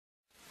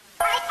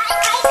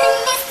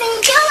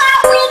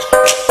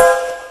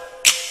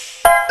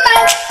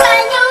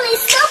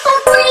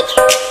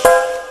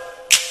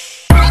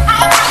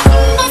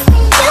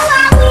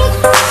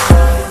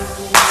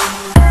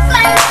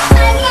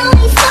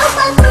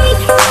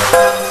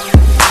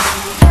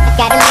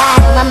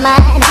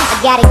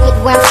gotta get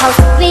where I'm supposed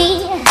to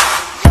be.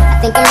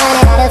 I think I'm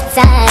running out of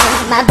time.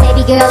 My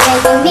baby girl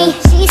begging me.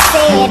 She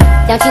said,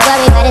 don't you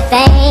worry about a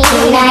thing.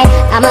 Tonight,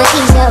 I'ma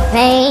ease your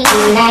pain.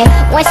 Tonight,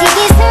 when she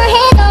gets her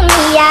hand on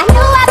me, I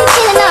know I'll be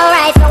feeling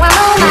alright. So I'm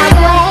on my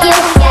way. You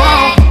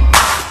got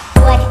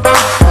what I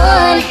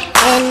want,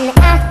 and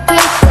I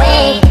can't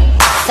wait.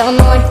 So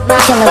I'm on my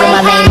way. Chillin' with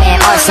my main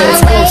man, Arson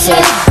exclusive.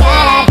 You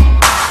got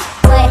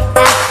what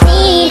I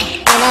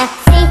need, and I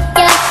see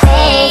your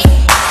face.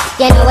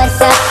 You know what's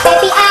up,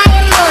 baby, I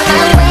am on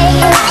my way.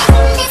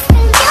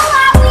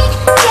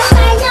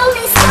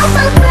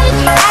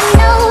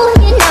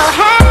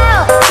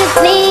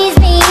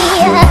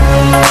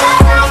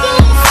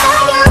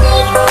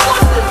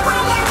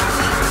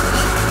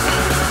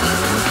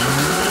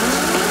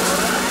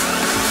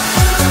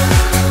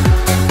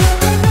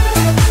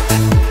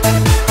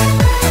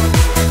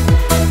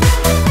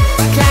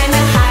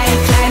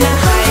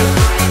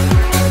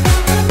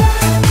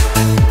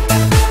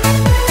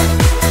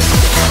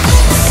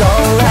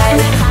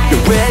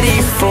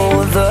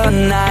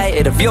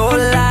 Of your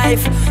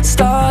life,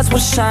 stars will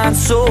shine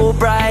so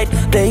bright.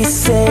 They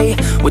say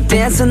we're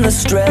dancing the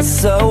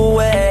stress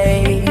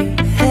away.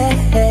 Hey,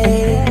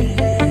 hey.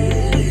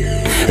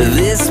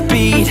 This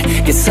beat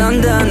gets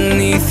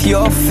underneath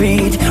your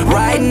feet.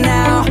 Right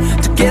now,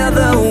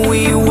 together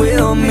we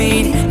will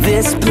meet.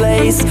 This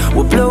place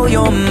will blow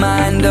your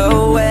mind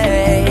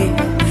away.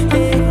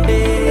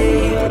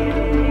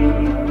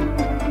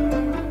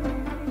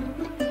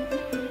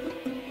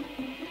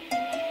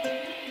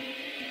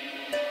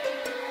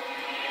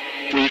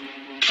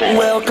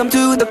 Welcome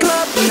to the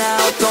club now,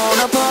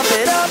 gonna pump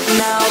it up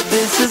now.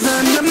 This is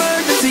an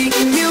emergency,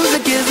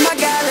 music is my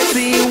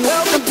galaxy.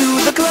 Welcome to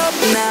the club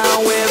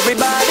now,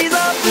 everybody's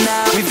up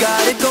now. We've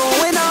got it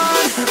going on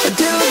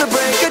until the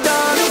break of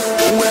dawn.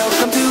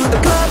 Welcome to the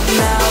club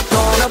now,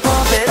 gonna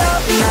pump it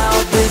up now.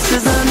 This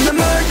is an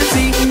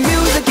emergency,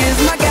 music is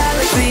my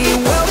galaxy.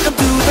 Welcome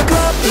to the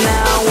club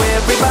now,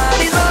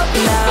 everybody's up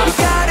now. We've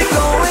got it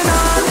going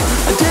on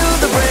until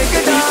the break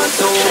of dawn.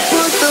 So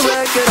push the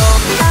record on.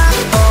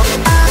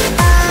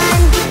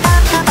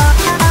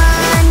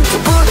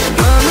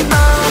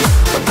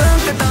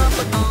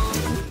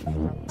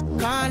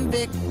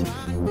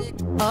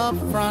 Up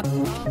front,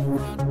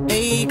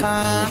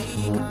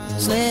 Akon,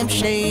 Slim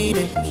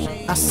Shady.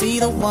 I see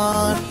the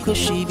one, could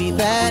she be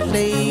that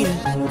lady?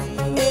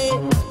 Hey,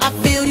 I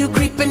feel you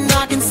creeping,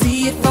 I can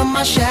see it from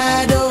my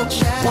shadow.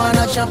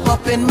 Wanna jump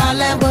up in my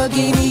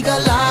Lamborghini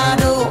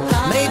Gallardo?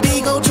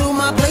 Maybe go to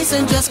my place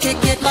and just kick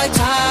it like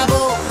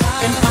Tybo,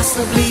 and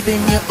possibly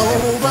bend you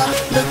over.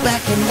 Look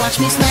back and watch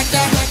me smack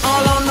that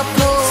all on the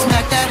floor.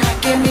 Smack that,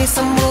 give me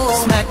some more.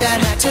 Smack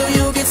that till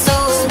you get so.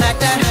 Smack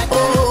that,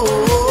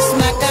 oh,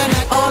 smack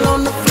that all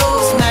on the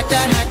floor. Smack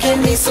that, give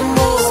me some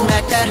more.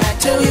 Smack that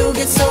till you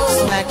get so.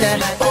 Smack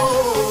that, oh.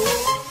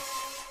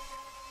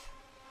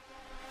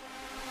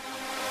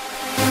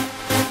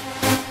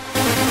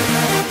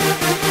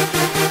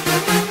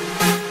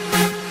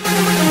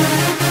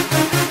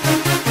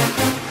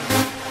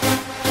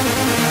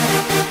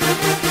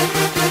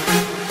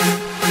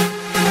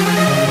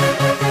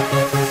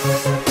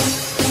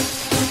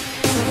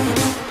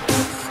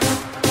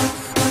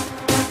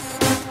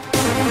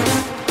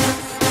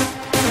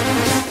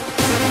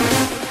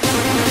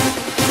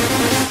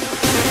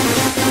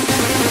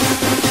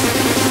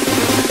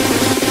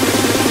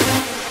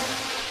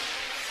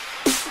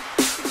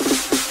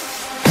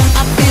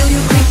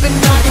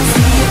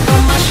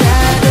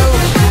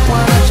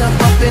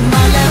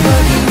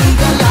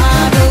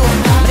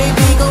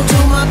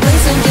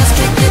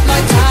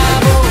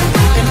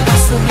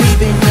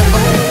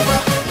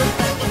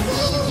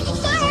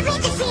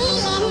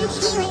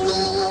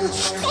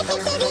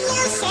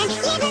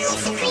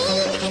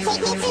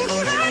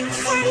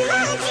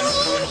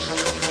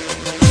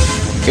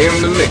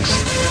 In the mix.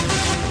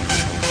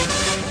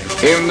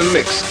 In the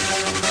mix.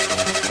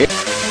 Yeah.